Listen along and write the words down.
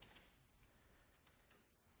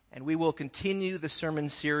and we will continue the sermon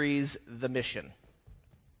series, The Mission.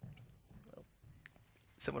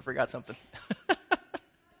 Someone forgot something.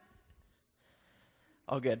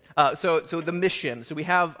 All good. So the mission. So we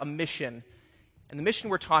have a mission, and the mission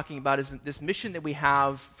we're talking about is this mission that we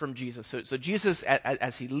have from Jesus. So Jesus,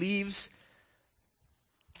 as he leaves,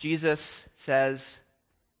 Jesus says,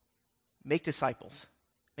 make disciples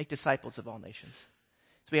of all nations.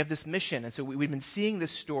 So we have this mission, and so we've been seeing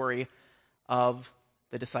this story of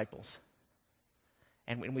the disciples.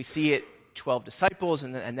 And when we see it, 12 disciples,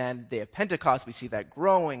 and then day of Pentecost, we see that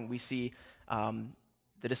growing. We see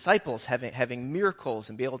the disciples having miracles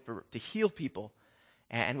and be able to heal people.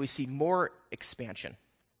 And we see more expansion.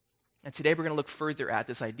 And today we're going to look further at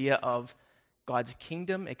this idea of God's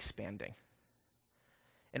kingdom expanding.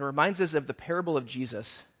 And it reminds us of the parable of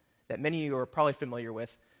Jesus that many of you are probably familiar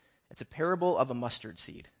with. It's a parable of a mustard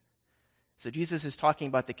seed. So Jesus is talking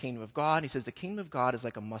about the kingdom of God. He says the kingdom of God is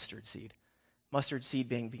like a mustard seed. Mustard seed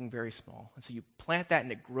being very small. And so you plant that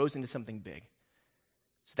and it grows into something big.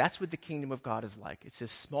 So that's what the kingdom of God is like. It's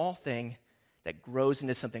this small thing that grows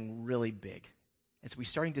into something really big. And so we're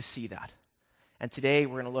starting to see that. And today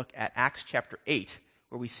we're going to look at Acts chapter 8,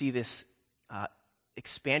 where we see this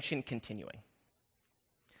expansion continuing.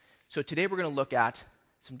 So today we're going to look at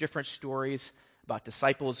some different stories about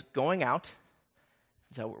disciples going out.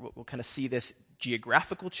 So we'll kind of see this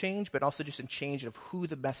geographical change, but also just a change of who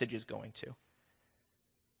the message is going to.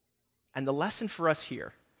 And the lesson for us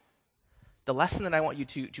here, the lesson that I want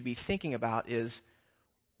you to be thinking about is,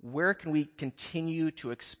 where can we continue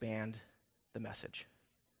to expand the message?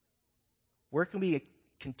 Where can we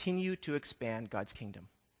continue to expand God's kingdom?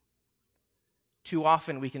 Too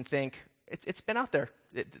often we can think, it's been out there.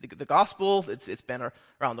 The gospel, it's been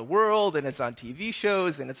around the world, and it's on TV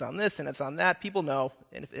shows, and it's on this, and it's on that. People know,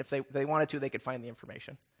 and if they wanted to, they could find the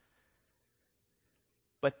information.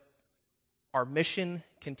 But our mission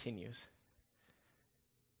continues.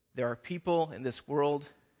 There are people in this world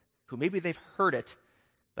who maybe they've heard it,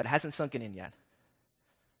 but it hasn't sunken in yet.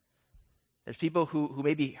 There's people who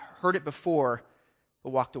maybe heard it before, but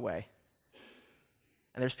walked away.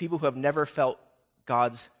 And there's people who have never felt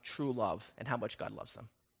God's true love and how much God loves them.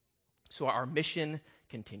 So our mission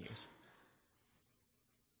continues.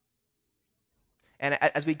 And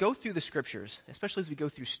as we go through the scriptures, especially as we go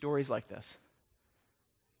through stories like this,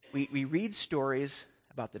 we read stories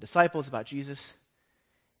about the disciples, about Jesus,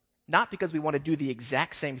 not because we want to do the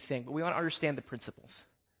exact same thing, but we want to understand the principles.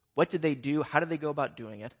 What did they do? How did they go about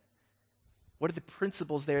doing it? What are the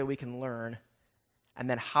principles there we can learn? And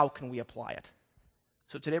then how can we apply it?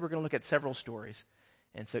 So today we're going to look at several stories.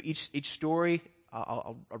 And so each story,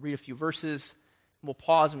 I'll read a few verses, and we'll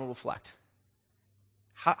pause and we'll reflect.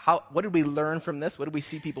 What did we learn from this? What did we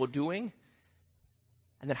see people doing?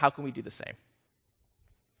 And then how can we do the same?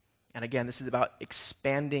 And again, this is about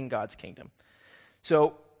expanding God's kingdom.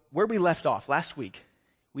 So where we left off last week,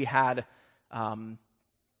 we had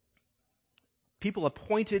people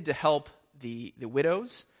appointed to help the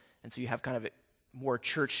widows. And so you have kind of a more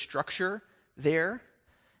church structure there.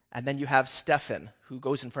 And then you have Stephen, who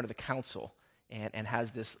goes in front of the council and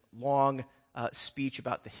has this long speech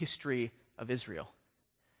about the history of Israel.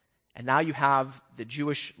 And now you have the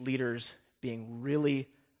Jewish leaders being really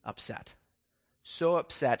upset. So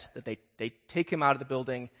upset that they take him out of the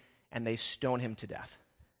building and they stone him to death.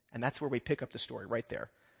 And that's where we pick up the story, right there.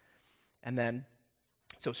 And then,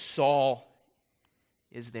 so Saul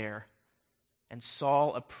is there. And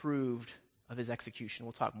Saul approved of his execution.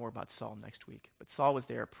 We'll talk more about Saul next week. But Saul was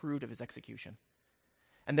there, approved of his execution.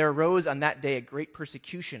 And there arose on that day a great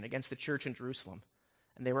persecution against the church in Jerusalem.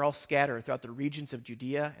 And they were all scattered throughout the regions of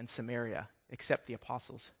Judea and Samaria, except the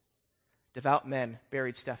apostles. Devout men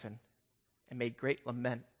buried Stephen and made great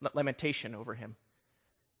lamentation over him.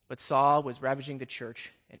 But Saul was ravaging the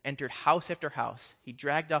church and entered house after house. He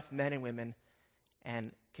dragged off men and women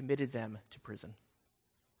and committed them to prison.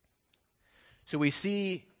 So we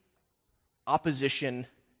see opposition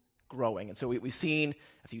growing. And so we've seen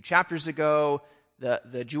a few chapters ago,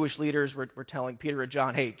 the Jewish leaders were telling Peter and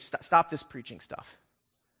John, hey, stop this preaching stuff.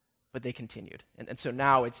 But they continued. And so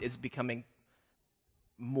now it's becoming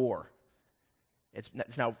more.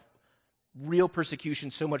 It's now real persecution,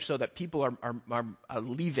 so much so that people are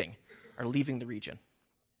leaving the region.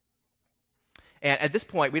 And at this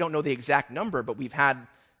point, we don't know the exact number, but we've had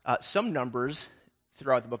some numbers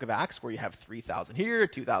throughout the book of Acts where you have 3,000 here,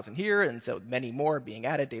 2,000 here, and so many more being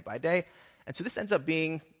added day by day. And so this ends up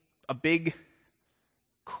being a big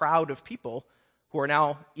crowd of people who are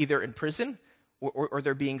now either in prison or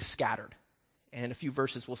they're being scattered. And in a few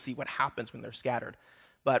verses, we'll see what happens when they're scattered.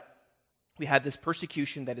 But we have this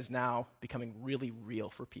persecution that is now becoming really real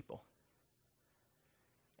for people.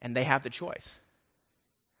 And they have the choice.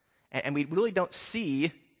 And we really don't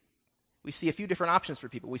see, we see a few different options for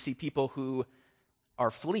people. We see people who are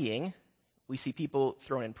fleeing. We see people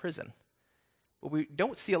thrown in prison. But we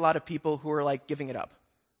don't see a lot of people who are like giving it up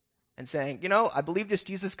and saying, I believe this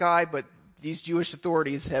Jesus guy, but these Jewish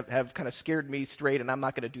authorities have kind of scared me straight, and I'm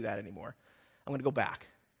not going to do that anymore. I'm going to go back.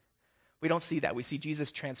 We don't see that. We see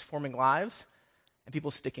Jesus transforming lives and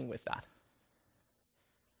people sticking with that.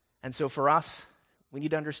 And so for us, we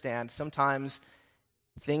need to understand sometimes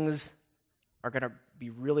things are going to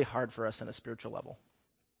be really hard for us on a spiritual level.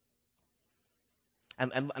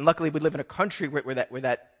 And luckily we live in a country where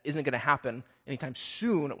that isn't going to happen anytime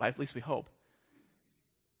soon, at least we hope.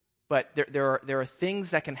 But there are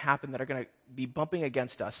things that can happen that are going to be bumping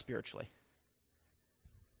against us spiritually.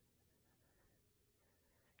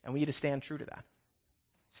 And we need to stand true to that.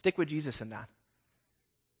 Stick with Jesus in that.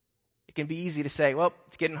 It can be easy to say, well,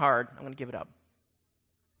 it's getting hard, I'm going to give it up.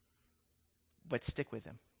 But stick with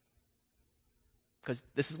him. Because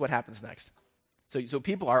this is what happens next. So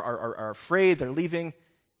people are afraid, they're leaving.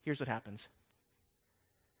 Here's what happens.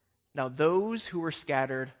 Now those who were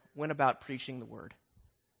scattered went about preaching the word.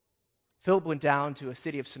 Philip went down to a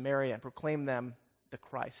city of Samaria and proclaimed them the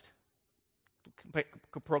Christ.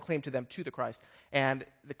 Proclaimed to them to the Christ. And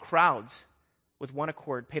the crowds, with one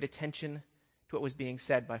accord, paid attention to what was being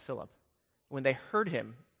said by Philip. When they heard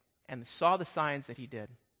him and saw the signs that he did.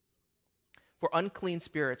 For unclean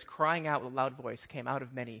spirits, crying out with a loud voice, came out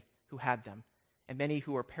of many who had them, and many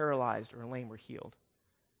who were paralyzed or lame were healed.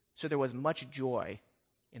 So there was much joy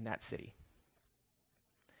in that city.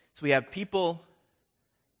 So we have people,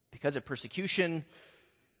 because of persecution,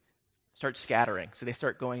 start scattering. So they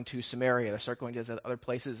start going to Samaria, they start going to other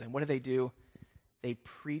places, and what do? They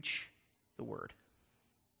preach the word.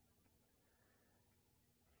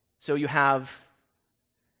 So you have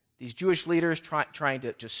these Jewish leaders trying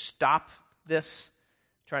to just stop this,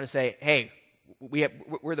 trying to say, hey,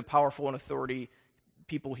 we're the powerful and authority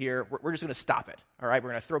people here. We're just going to stop it, all right? We're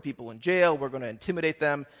going to throw people in jail. We're going to intimidate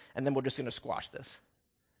them, and then we're just going to squash this.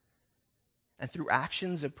 And through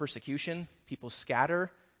actions of persecution, people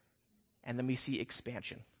scatter, and then we see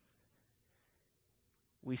expansion.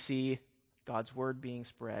 We see God's word being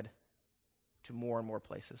spread to more and more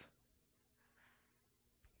places.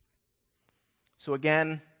 So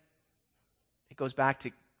again, it goes back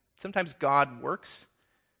to sometimes God works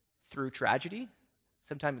through tragedy.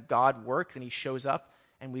 Sometimes God works and he shows up,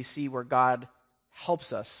 and we see where God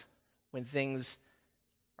helps us when things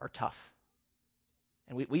are tough.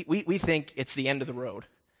 And we think it's the end of the road.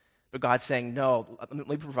 But God's saying, no, let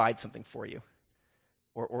me provide something for you.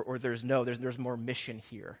 Or there's more mission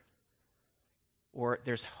here. Or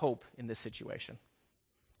there's hope in this situation.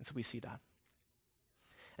 And so we see that.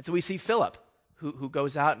 And so we see Philip, who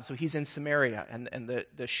goes out, and so he's in Samaria. And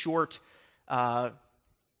the short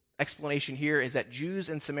explanation here is that Jews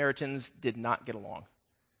and Samaritans did not get along.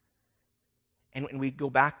 And when we go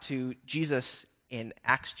back to Jesus in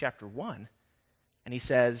Acts chapter 1, and he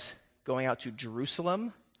says, going out to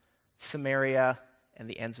Jerusalem, Samaria, and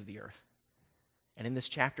the ends of the earth. And in this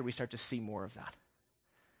chapter, we start to see more of that.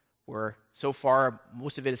 Where so far,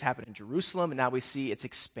 most of it has happened in Jerusalem, and now we see it's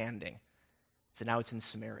expanding. So now it's in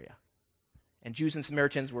Samaria. And Jews and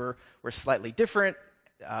Samaritans were slightly different,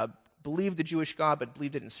 believed the Jewish God, but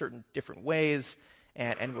believed it in certain different ways,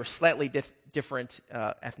 and were slightly different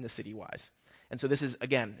ethnicity-wise. And so this is,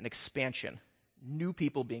 again, an expansion. New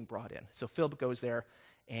people being brought in. So Philip goes there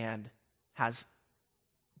and has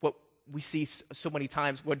what we see so many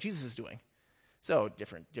times what Jesus is doing. So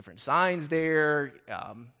different signs there,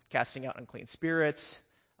 casting out unclean spirits,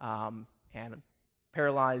 and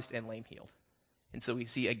paralyzed and lame healed. And so we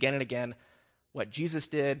see again and again what Jesus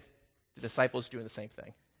did, the disciples doing the same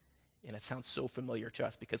thing. And it sounds so familiar to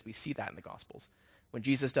us because we see that in the Gospels. When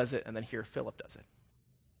Jesus does it, and then here Philip does it.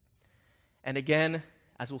 And again,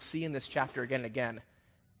 as we'll see in this chapter again and again,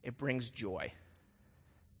 it brings joy.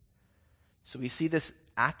 So we see this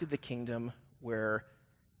act of the kingdom where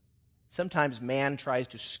sometimes man tries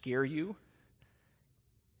to scare you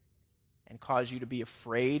and cause you to be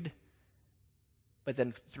afraid. But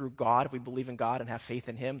then through God, if we believe in God and have faith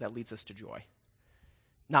in him, that leads us to joy.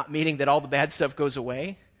 Not meaning that all the bad stuff goes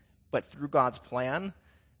away, but through God's plan,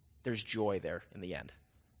 there's joy there in the end.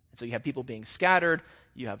 And so you have people being scattered,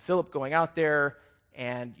 you have Philip going out there,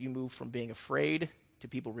 and you move from being afraid to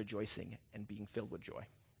people rejoicing and being filled with joy.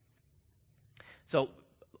 So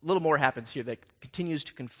a little more happens here that continues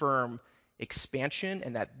to confirm expansion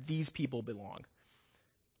and that these people belong.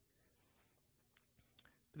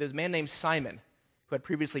 There's a man named Simon who had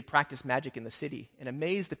previously practiced magic in the city and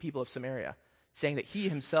amazed the people of Samaria, saying that he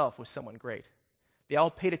himself was someone great. They all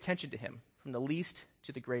paid attention to him, from the least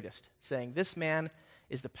to the greatest, saying, "This man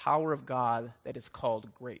is the power of God that is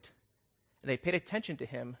called great." And they paid attention to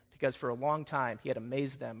him because for a long time he had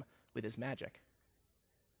amazed them with his magic.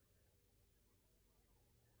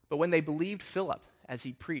 But when they believed Philip as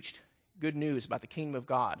he preached good news about the kingdom of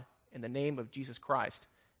God in the name of Jesus Christ,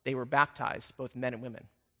 they were baptized, both men and women.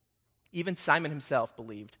 Even Simon himself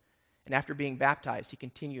believed, and after being baptized, he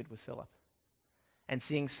continued with Philip. And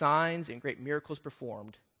seeing signs and great miracles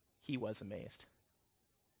performed, he was amazed.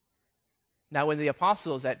 Now when the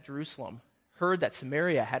apostles at Jerusalem heard that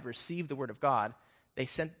Samaria had received the word of God, they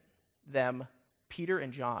sent them Peter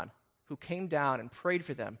and John, who came down and prayed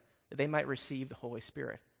for them that they might receive the Holy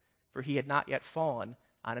Spirit, for he had not yet fallen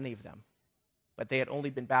on any of them, but they had only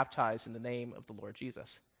been baptized in the name of the Lord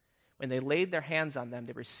Jesus. When they laid their hands on them,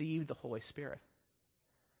 they received the Holy Spirit.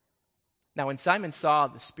 Now when Simon saw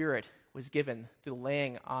the Spirit was given through the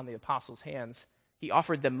laying on the apostles' hands, he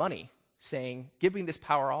offered them money, saying, "Give me this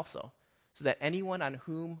power also, so that anyone on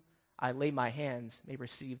whom I lay my hands may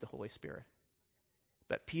receive the Holy Spirit."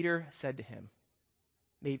 But Peter said to him,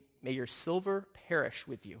 May your silver perish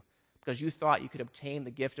with you, because you thought you could obtain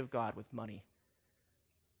the gift of God with money.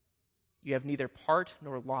 You have neither part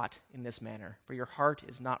nor lot in this matter, for your heart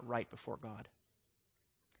is not right before God.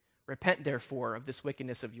 Repent, therefore, of this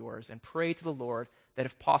wickedness of yours, and pray to the Lord that,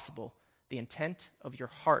 if possible, the intent of your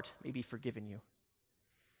heart may be forgiven you.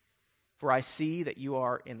 For I see that you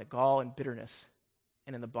are in the gall and bitterness,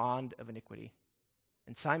 and in the bond of iniquity.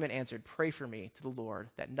 And Simon answered, "Pray for me to the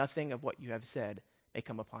Lord, that nothing of what you have said may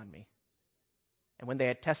come upon me." And when they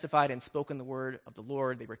had testified and spoken the word of the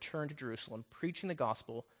Lord, they returned to Jerusalem, preaching the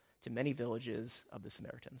gospel to many villages of the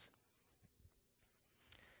Samaritans.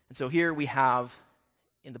 And so here we have,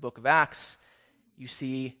 in the book of Acts, you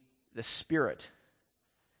see the Spirit,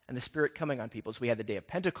 and the Spirit coming on people. So we had the day of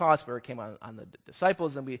Pentecost where it came on the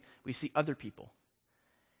disciples, and we see other people.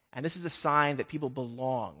 And this is a sign that people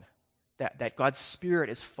belong, that God's Spirit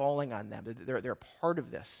is falling on them. They're a part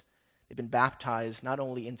of this. They've been baptized not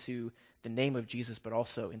only into the name of Jesus, but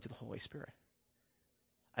also into the Holy Spirit.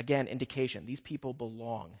 Again, indication, these people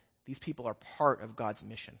belong. These people are part of God's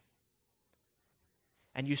mission.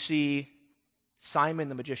 And you see Simon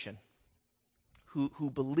the magician,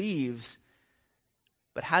 who believes,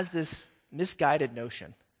 but has this misguided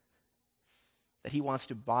notion that he wants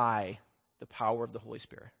to buy the power of the Holy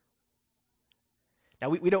Spirit. Now,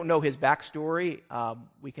 we don't know his backstory.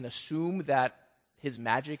 We can assume that his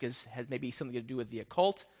magic has maybe something to do with the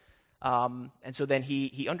occult. And so then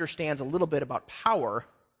he understands a little bit about power,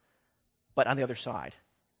 but on the other side.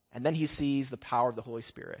 And then he sees the power of the Holy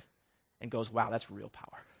Spirit and goes, wow, that's real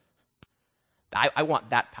power. I want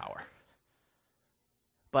that power.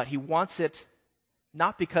 But he wants it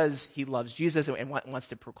not because he loves Jesus and wants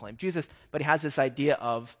to proclaim Jesus, but he has this idea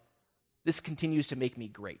of, this continues to make me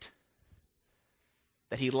great.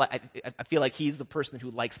 That I feel like he's the person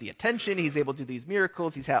who likes the attention. He's able to do these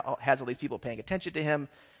miracles. He has all these people paying attention to him.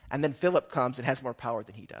 And then Philip comes and has more power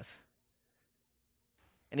than he does.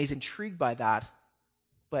 And he's intrigued by that,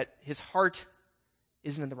 but his heart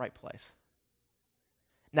isn't in the right place.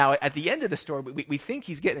 Now, at the end of the story, we think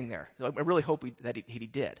he's getting there. I really hope that he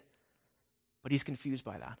did. But he's confused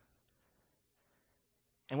by that.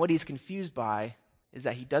 And what he's confused by is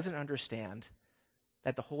that he doesn't understand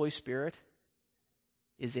that the Holy Spirit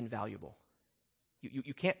is invaluable.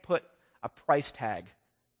 You can't put a price tag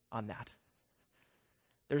on that.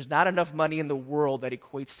 There's not enough money in the world that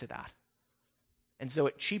equates to that. And so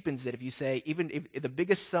it cheapens it if you say, even if the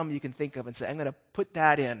biggest sum you can think of and say, I'm going to put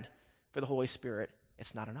that in for the Holy Spirit,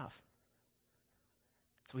 it's not enough.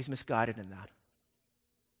 So he's misguided in that.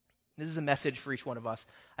 This is a message for each one of us.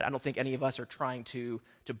 I don't think any of us are trying to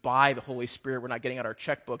buy the Holy Spirit. We're not getting out our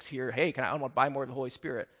checkbooks here. Hey, I want to buy more of the Holy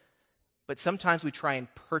Spirit. But sometimes we try and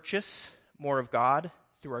purchase more of God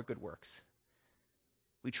through our good works.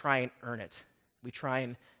 We try and earn it. We try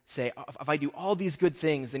and say, if I do all these good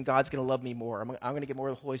things, then God's going to love me more. I'm going to get more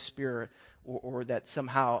of the Holy Spirit, or that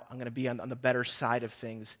somehow I'm going to be on the better side of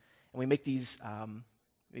things. And we make these, try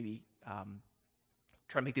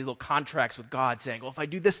to make these little contracts with God saying, well, if I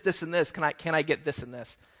do this, this, and this, can I get this and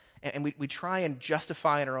this? And we try and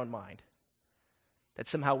justify in our own mind that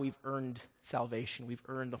somehow we've earned salvation, we've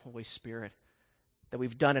earned the Holy Spirit, that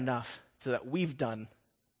we've done enough so that we've done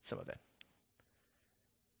some of it.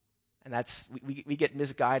 And that's, we get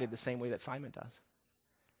misguided the same way that Simon does.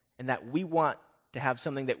 And that we want to have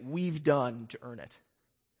something that we've done to earn it.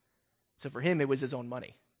 So for him, it was his own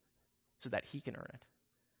money, so that he can earn it.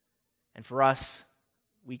 And for us,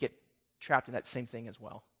 we get trapped in that same thing as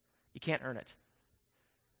well. You can't earn it.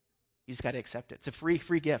 You just got to accept it. It's a free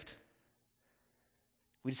gift.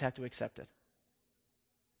 We just have to accept it.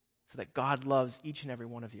 So that God loves each and every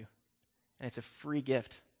one of you. And it's a free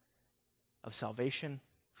gift of salvation,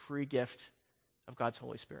 free gift of God's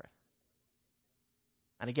Holy Spirit.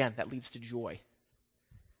 And again, that leads to joy.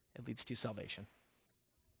 It leads to salvation.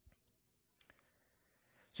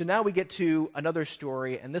 So now we get to another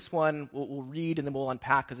story, and this one we'll read and then we'll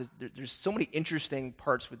unpack because there's so many interesting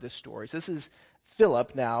parts with this story. So this is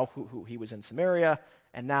Philip now, who he was in Samaria,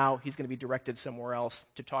 and now he's going to be directed somewhere else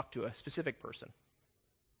to talk to a specific person.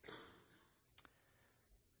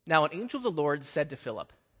 Now an angel of the Lord said to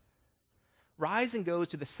Philip, "Rise and go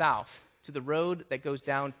to the south, to the road that goes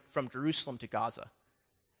down from Jerusalem to Gaza.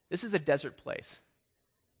 This is a desert place."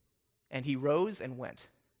 And he rose and went.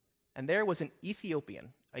 And there was an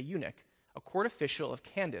Ethiopian, a eunuch, a court official of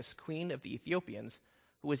Candace, queen of the Ethiopians,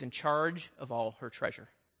 who was in charge of all her treasure.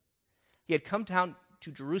 He had come down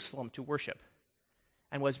to Jerusalem to worship,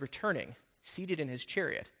 and was returning, seated in his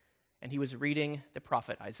chariot, and he was reading the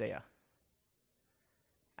prophet Isaiah.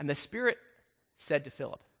 And the Spirit said to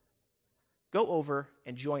Philip, "Go over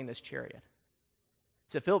and join this chariot."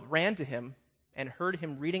 So Philip ran to him and heard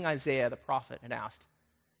him reading Isaiah the prophet and asked,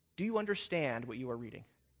 "Do you understand what you are reading?"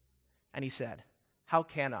 And he said, "How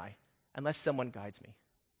can I, unless someone guides me?"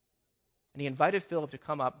 And he invited Philip to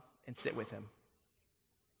come up and sit with him.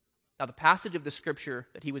 Now the passage of the scripture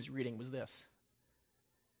that he was reading was this: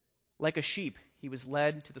 "Like a sheep he was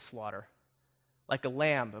led to the slaughter, like a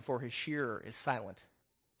lamb before his shearer is silent,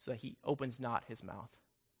 so that he opens not his mouth.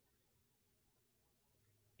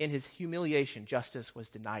 In his humiliation justice was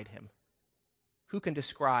denied him. Who can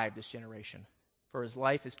describe this generation? For his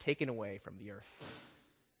life is taken away from the earth."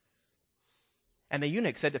 And the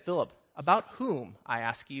eunuch said to Philip, "About whom, I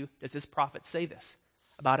ask you, does this prophet say this?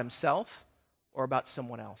 About himself or about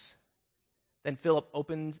someone else?" Then Philip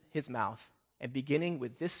opened his mouth, and beginning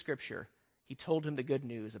with this scripture, he told him the good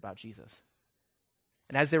news about Jesus.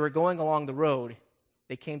 And as they were going along the road,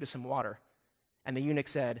 they came to some water. And the eunuch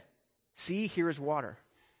said, "See, here is water.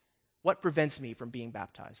 What prevents me from being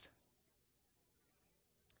baptized?"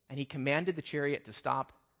 And he commanded the chariot to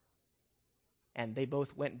stop, and they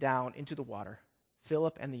both went down into the water,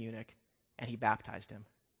 Philip and the eunuch, and he baptized him.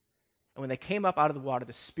 And when they came up out of the water,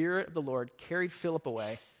 the Spirit of the Lord carried Philip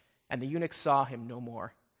away, and the eunuch saw him no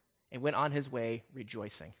more, and went on his way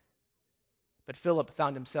rejoicing. But Philip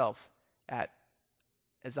found himself at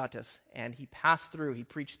Azotus, and he passed through, he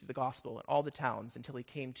preached the gospel in all the towns until he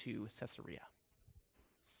came to Caesarea.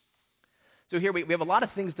 So here we have a lot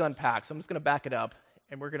of things to unpack, so I'm just going to back it up,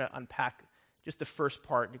 and we're going to unpack just the first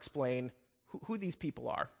part and explain who these people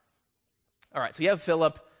are. All right, so you have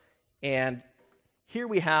Philip, and here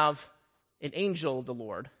we have an angel of the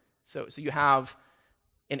Lord. So you have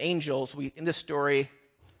an angel. So in this story,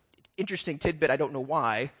 interesting tidbit, I don't know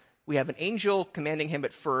why, we have an angel commanding him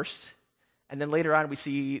at first, and then later on we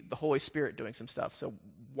see the Holy Spirit doing some stuff. So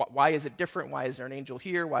why is it different? Why is there an angel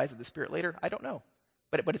here? Why is it the Spirit later? I don't know.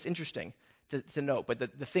 But it's interesting to note. But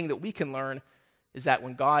the thing that we can learn is that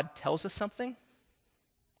when God tells us something,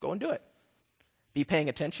 go and do it. Be paying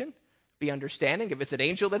attention. Be understanding. If it's an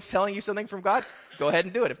angel that's telling you something from God, go ahead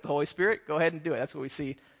and do it. If the Holy Spirit, go ahead and do it. That's what we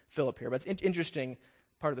see Philip here. But it's an interesting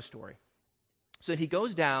part of the story. So he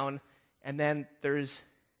goes down, and then there's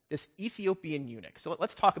this Ethiopian eunuch. So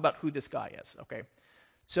let's talk about who this guy is, okay?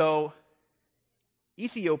 So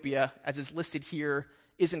Ethiopia, as is listed here,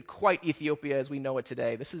 isn't quite Ethiopia as we know it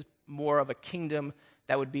today. This is more of a kingdom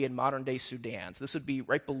that would be in modern-day Sudan. So this would be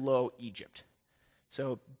right below Egypt.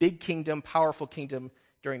 So big kingdom, powerful kingdom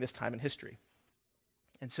during this time in history.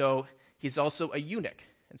 And so he's also a eunuch.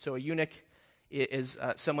 And so a eunuch is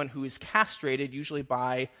someone who is castrated, usually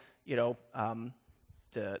by,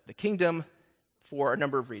 the kingdom for a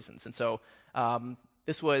number of reasons. And so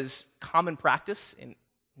this was common practice in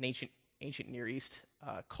ancient Near East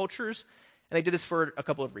cultures, and they did this for a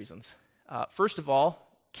couple of reasons. First of all,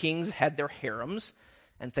 kings had their harems,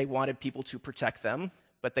 and they wanted people to protect them,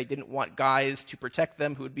 but they didn't want guys to protect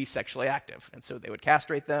them who would be sexually active. And so they would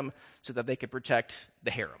castrate them so that they could protect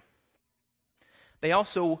the harem. They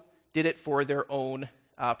also did it for their own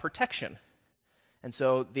protection. And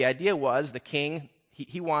so the idea was the king,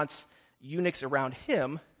 he wants eunuchs around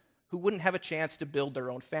him who wouldn't have a chance to build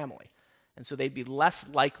their own family. And so they'd be less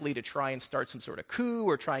likely to try and start some sort of coup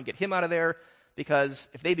or try and get him out of there, because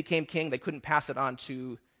if they became king, they couldn't pass it on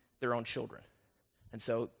to their own children. And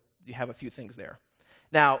so you have a few things there.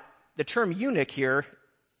 Now, the term eunuch here,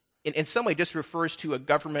 in some way, just refers to a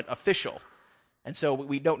government official. And so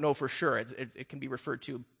we don't know for sure. It can be referred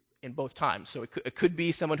to in both times. So it could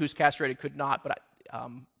be someone who's castrated, could not, but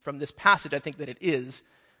from this passage, I think that it is.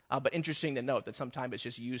 But interesting to note that sometimes it's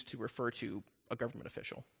just used to refer to a government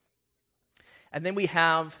official. And then we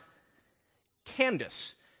have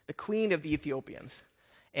Candace, the queen of the Ethiopians.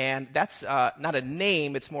 And that's not a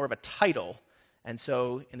name, it's more of a title. And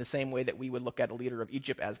so in the same way that we would look at a leader of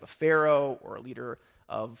Egypt as the Pharaoh, or a leader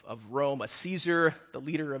of Rome, a Caesar, the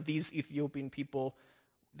leader of these Ethiopian people,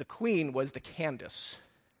 the queen was the Candace.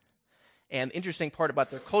 And the interesting part about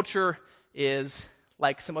their culture is,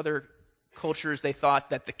 like some other cultures, they thought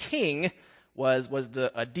that the king was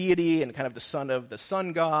a deity and kind of the son of the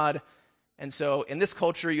sun god. And so in this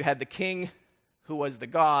culture, you had the king who was the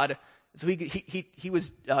god. So he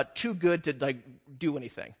was too good to do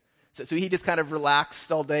anything. So he just kind of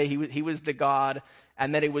relaxed all day. He was the god,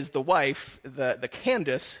 and then it was the wife, the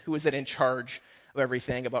Candace, who was then in charge of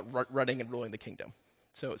everything about running and ruling the kingdom.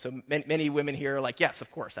 So many women here are like, yes,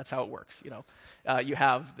 of course, that's how it works. You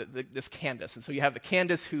have this Candace, and so you have the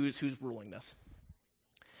Candace who's ruling this.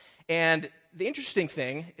 And the interesting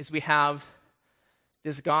thing is we have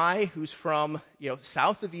this guy who's from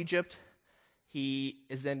south of Egypt. He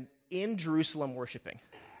is then in Jerusalem worshiping,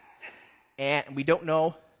 and we don't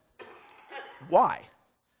know why.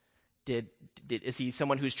 Is he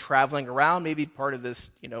someone who's traveling around, maybe part of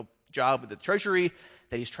this job with the treasury,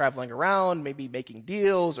 that he's traveling around, maybe making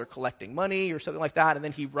deals or collecting money or something like that, and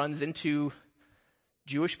then he runs into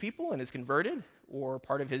Jewish people and is converted, or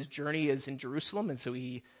part of his journey is in Jerusalem, and so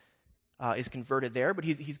he is converted there, but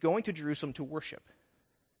he's going to Jerusalem to worship.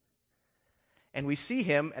 And we see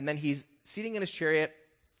him, and then he's sitting in his chariot,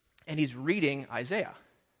 and he's reading Isaiah.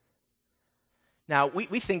 Now,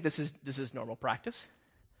 we think this is normal practice,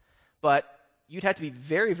 but you'd have to be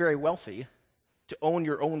very, very wealthy to own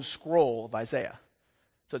your own scroll of Isaiah.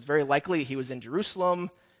 So it's very likely he was in Jerusalem,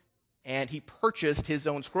 and he purchased his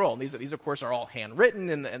own scroll. And these of course, are all handwritten,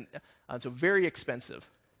 and so very expensive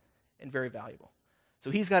and very valuable. So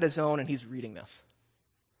he's got his own, and he's reading this.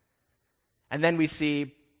 And then we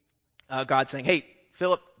see God saying, hey,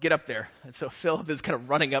 Philip, get up there. And so Philip is kind of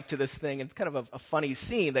running up to this thing, and it's kind of a funny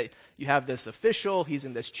scene that you have this official, he's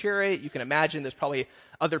in this chariot, you can imagine there's probably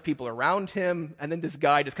other people around him, and then this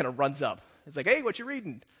guy just kind of runs up. It's like, hey, what you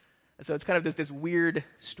reading? And so it's kind of this weird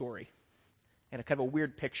story, and a kind of a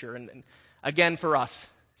weird picture. And again, for us,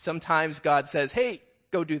 sometimes God says, hey,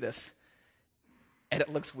 go do this. And it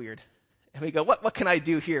looks weird. And we go, what can I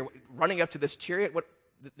do here? Running up to this chariot?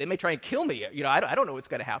 They may try and kill me. I don't know what's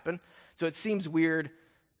going to happen. So it seems weird,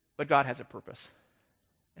 but God has a purpose.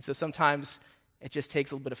 And so sometimes it just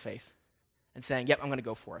takes a little bit of faith and saying, yep, I'm going to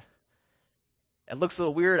go for it. It looks a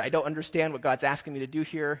little weird. I don't understand what God's asking me to do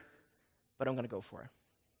here, but I'm going to go for it.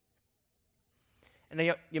 And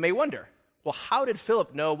then you may wonder, well, how did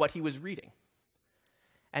Philip know what he was reading?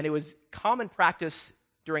 And it was common practice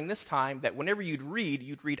during this time that whenever you'd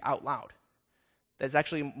read out loud. That's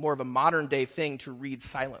actually more of a modern day thing to read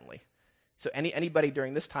silently. So anybody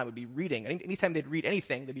during this time would be reading. Anytime they'd read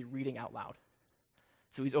anything, they'd be reading out loud.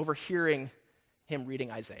 So he's overhearing him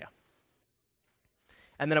reading Isaiah.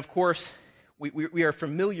 And then, of course, we are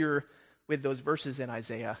familiar with those verses in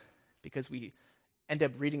Isaiah because we end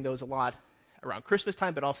up reading those a lot around Christmas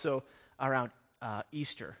time, but also around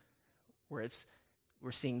Easter, where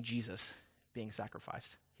we're seeing Jesus being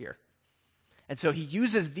sacrificed here. And so he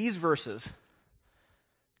uses these verses,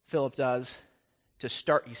 Philip does, to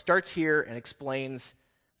start. He starts here and explains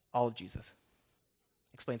all of Jesus.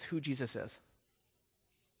 Explains who Jesus is.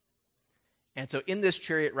 And so in this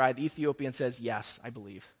chariot ride, the Ethiopian says, yes, I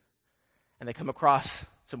believe. And they come across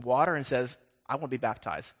some water and says, I want to be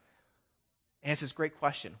baptized. And it's this great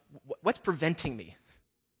question. What's preventing me,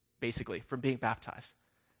 basically, from being baptized?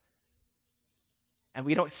 And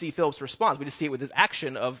we don't see Philip's response. We just see it with his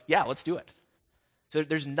action of, yeah, let's do it. So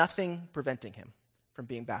there's nothing preventing him from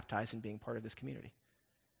being baptized and being part of this community.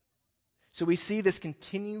 So we see this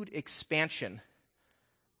continued expansion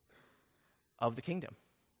of the kingdom.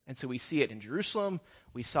 And so we see it in Jerusalem,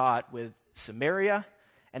 we saw it with Samaria,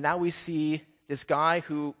 and now we see this guy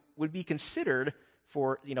who would be considered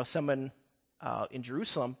for, someone in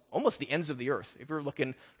Jerusalem, almost the ends of the earth, if we're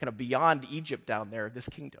looking kind of beyond Egypt down there, this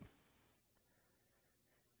kingdom.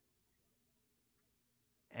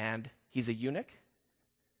 And he's a eunuch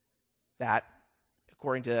that,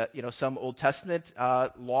 according to some Old Testament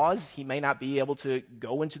laws, he may not be able to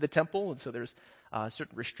go into the temple, and so there's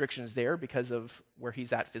certain restrictions there because of where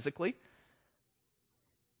he's at physically.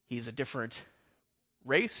 He's a different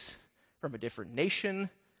race, from a different nation.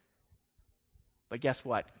 But guess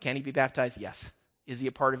what? Can he be baptized? Yes. Is he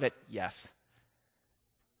a part of it? Yes.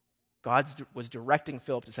 God was directing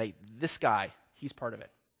Philip to say, this guy, he's part of it.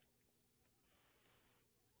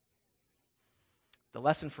 The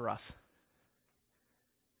lesson for us: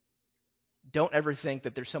 don't ever think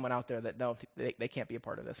that there's someone out there that, no, they can't be a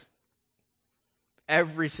part of this.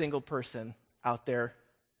 Every single person out there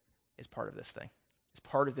is part of this thing. Is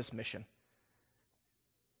part of this mission.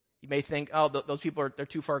 You may think, oh, those people they're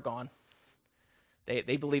too far gone.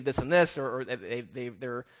 They believe this and this, or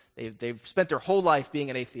they've spent their whole life being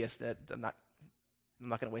an atheist. That I'm not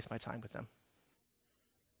going to waste my time with them.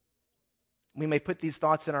 We may put these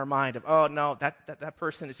thoughts in our mind of, oh no, that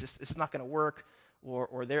person is just, it's not going to work,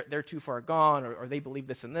 or they're too far gone, or they believe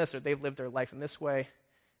this and this, or they've lived their life in this way,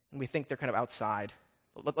 and we think they're kind of outside.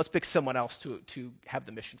 Let's pick someone else to have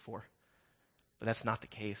the mission for. But that's not the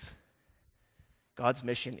case. God's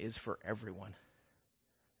mission is for everyone.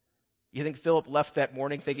 You think Philip left that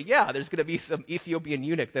morning thinking, yeah, there's going to be some Ethiopian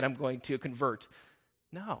eunuch that I'm going to convert?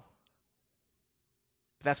 No.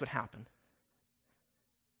 But that's what happened.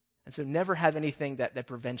 And so never have anything that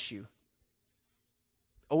prevents you.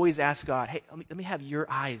 Always ask God, hey, let me have your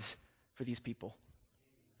eyes for these people.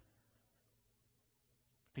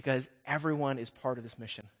 Because everyone is part of this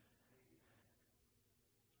mission.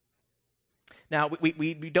 Now,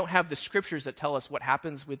 we don't have the scriptures that tell us what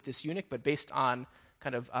happens with this eunuch, but based on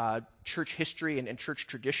kind of church history and church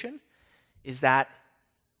tradition, is that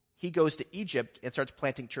he goes to Egypt and starts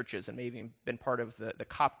planting churches, and maybe even been part of the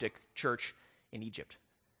Coptic church in Egypt.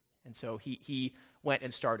 And so he went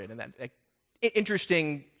and started. And that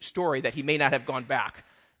interesting story that he may not have gone back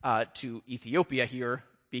to Ethiopia here,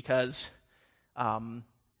 because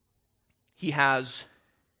he has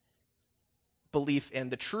belief in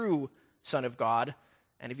the true Son of God,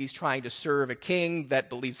 and if he's trying to serve a king that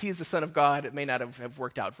believes he's the Son of God, it may not have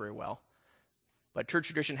worked out very well. But church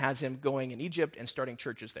tradition has him going in Egypt and starting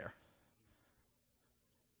churches there.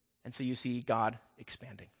 And so you see God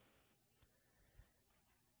expanding.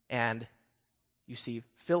 And you see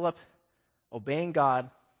Philip obeying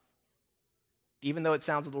God, even though it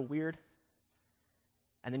sounds a little weird.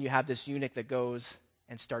 And then you have this eunuch that goes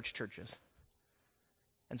and starts churches.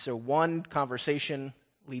 And so one conversation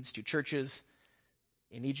leads to churches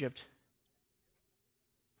in Egypt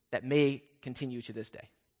that may continue to this day.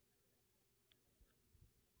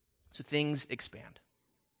 So things expand.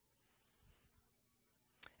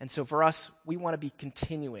 And so for us, we want to be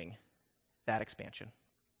continuing that expansion.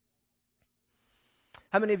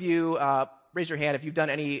 How many of you, raise your hand if you've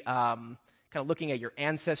done any kind of looking at your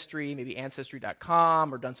ancestry, maybe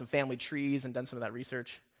Ancestry.com, or done some family trees and done some of that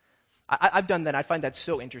research? I've done that. I find that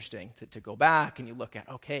so interesting to go back and you look at,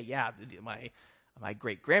 okay, yeah, my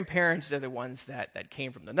great-grandparents, they're the ones that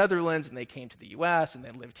came from the Netherlands, and they came to the U.S., and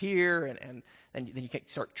then lived here, and then you can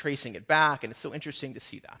start tracing it back, and it's so interesting to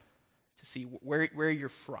see that, to see where you're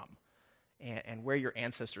from and where your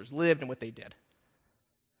ancestors lived and what they did.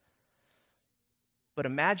 But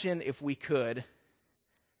imagine if we could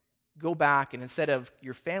go back and instead of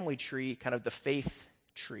your family tree, kind of the faith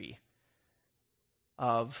tree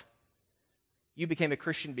of you became a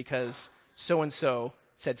Christian because so-and-so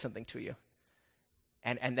said something to you.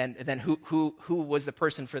 And then who was the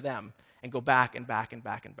person for them? And go back and back and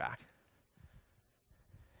back and back.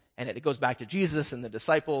 And it goes back to Jesus and the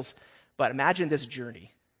disciples. But imagine this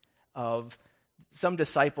journey of some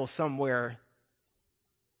disciple somewhere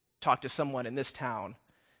talked to someone in this town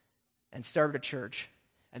and started a church.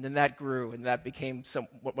 And then that grew, and that became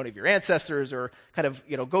one of your ancestors, or kind of,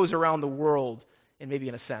 goes around the world, and maybe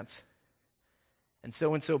in a sense. And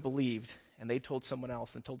so believed, and they told someone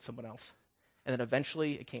else and told someone else. And then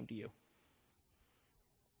eventually it came to you.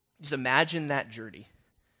 Just imagine that journey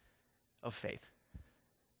of faith.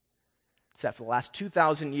 It's that for the last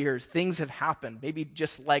 2,000 years, things have happened, maybe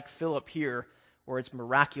just like Philip here, where it's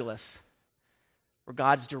miraculous, where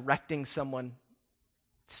God's directing someone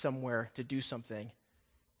somewhere to do something.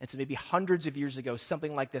 And so maybe hundreds of years ago,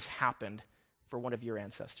 something like this happened for one of your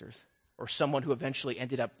ancestors, or someone who eventually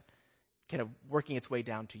ended up kind of working its way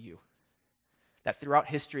down to you. That throughout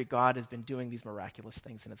history, God has been doing these miraculous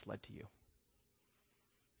things, and it's led to you.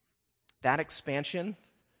 That expansion,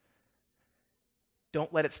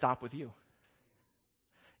 don't let it stop with you.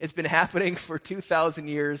 It's been happening for 2,000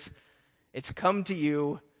 years. It's come to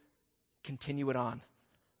you. Continue it on.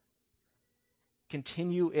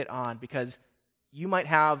 Continue it on, because you might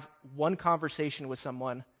have one conversation with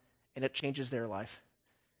someone and it changes their life.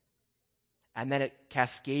 And then it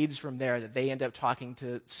cascades from there, that they end up talking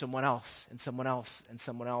to someone else and someone else and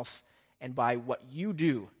someone else. And by what you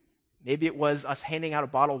do, maybe it was us handing out a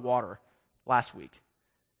bottle of water last week.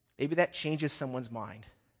 Maybe that changes someone's mind,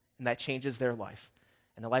 and that changes their life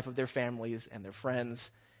and the life of their families and their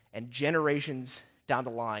friends. And generations down the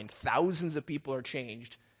line, thousands of people are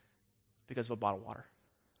changed because of a bottle of water.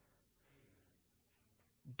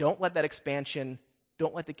 Don't let that expansion,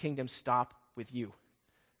 don't let the kingdom stop with you.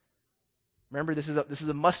 Remember, this is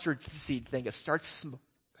a mustard seed thing. It starts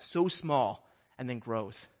so small and then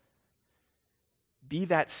grows. Be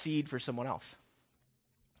that seed for someone else.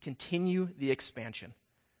 Continue the expansion.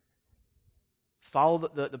 Follow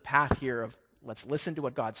the path here of let's listen to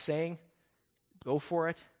what God's saying, go for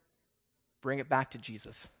it, bring it back to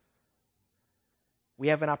Jesus. We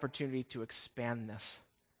have an opportunity to expand this.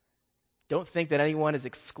 Don't think that anyone is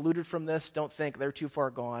excluded from this. Don't think they're too far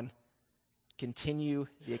gone. Continue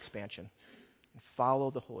the expansion and follow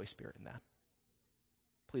the Holy Spirit in that.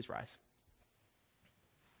 Please rise.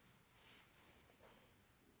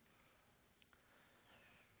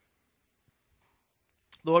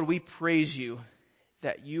 Lord, we praise you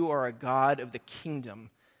that you are a God of the kingdom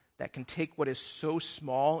that can take what is so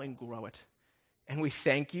small and grow it. And we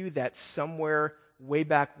thank you that somewhere way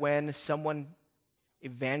back when someone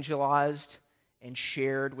evangelized and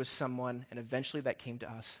shared with someone, and eventually that came to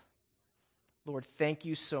us. Lord, thank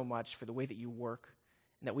you so much for the way that you work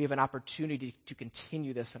and that we have an opportunity to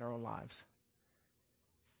continue this in our own lives.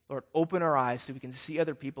 Lord, open our eyes so we can see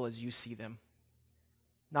other people as you see them.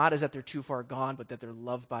 Not as that they're too far gone, but that they're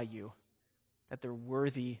loved by you, that they're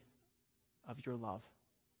worthy of your love.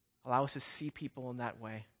 Allow us to see people in that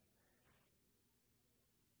way.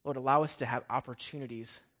 Lord, allow us to have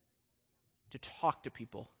opportunities to talk to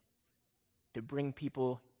people, to bring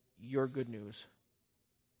people your good news.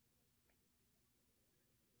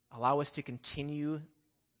 Allow us to continue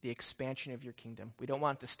the expansion of your kingdom. We don't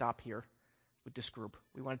want it to stop here with this group.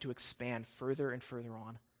 We want it to expand further and further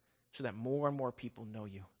on so that more and more people know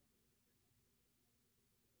you.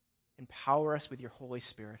 Empower us with your Holy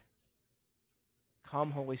Spirit.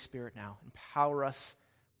 Come, Holy Spirit, now. Empower us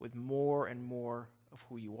with more and more of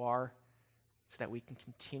who you are so that we can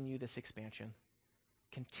continue this expansion.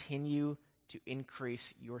 Continue to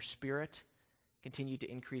increase your spirit. Continue to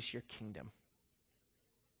increase your kingdom.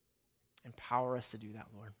 Empower us to do that,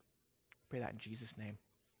 Lord. Pray that in Jesus' name.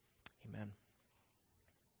 Amen.